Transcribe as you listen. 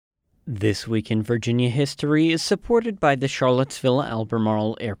This Week in Virginia History is supported by the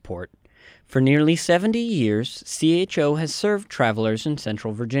Charlottesville-Albemarle Airport. For nearly 70 years, CHO has served travelers in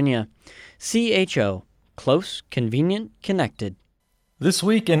Central Virginia. CHO, close, convenient, connected. This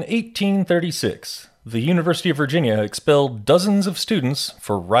week in 1836, the University of Virginia expelled dozens of students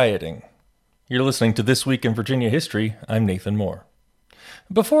for rioting. You're listening to This Week in Virginia History. I'm Nathan Moore.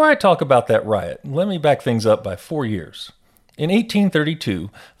 Before I talk about that riot, let me back things up by 4 years. In 1832,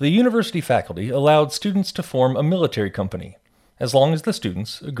 the university faculty allowed students to form a military company, as long as the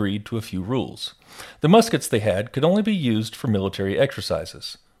students agreed to a few rules. The muskets they had could only be used for military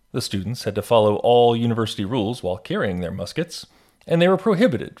exercises. The students had to follow all university rules while carrying their muskets, and they were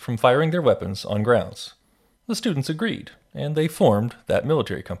prohibited from firing their weapons on grounds. The students agreed, and they formed that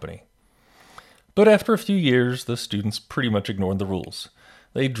military company. But after a few years, the students pretty much ignored the rules.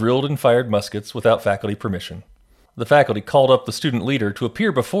 They drilled and fired muskets without faculty permission. The faculty called up the student leader to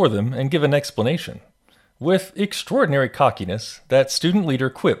appear before them and give an explanation. With extraordinary cockiness, that student leader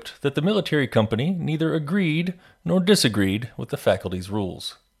quipped that the military company neither agreed nor disagreed with the faculty's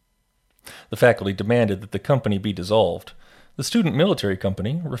rules. The faculty demanded that the company be dissolved. The student military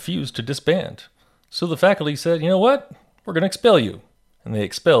company refused to disband. So the faculty said, "You know what? We're going to expel you." And they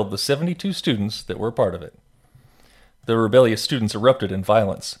expelled the 72 students that were a part of it. The rebellious students erupted in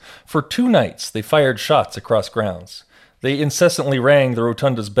violence. For 2 nights, they fired shots across grounds. They incessantly rang the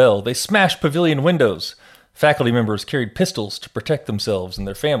rotunda's bell. They smashed pavilion windows. Faculty members carried pistols to protect themselves and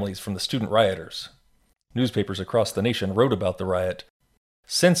their families from the student rioters. Newspapers across the nation wrote about the riot.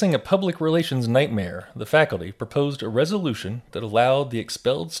 Sensing a public relations nightmare, the faculty proposed a resolution that allowed the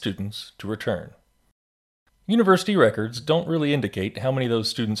expelled students to return. University records don't really indicate how many of those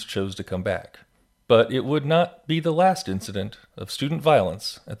students chose to come back. But it would not be the last incident of student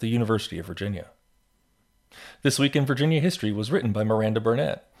violence at the University of Virginia. This Week in Virginia History was written by Miranda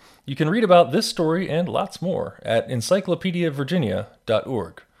Burnett. You can read about this story and lots more at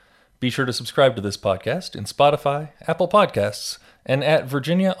encyclopediavirginia.org. Be sure to subscribe to this podcast in Spotify, Apple Podcasts, and at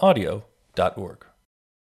virginiaaudio.org.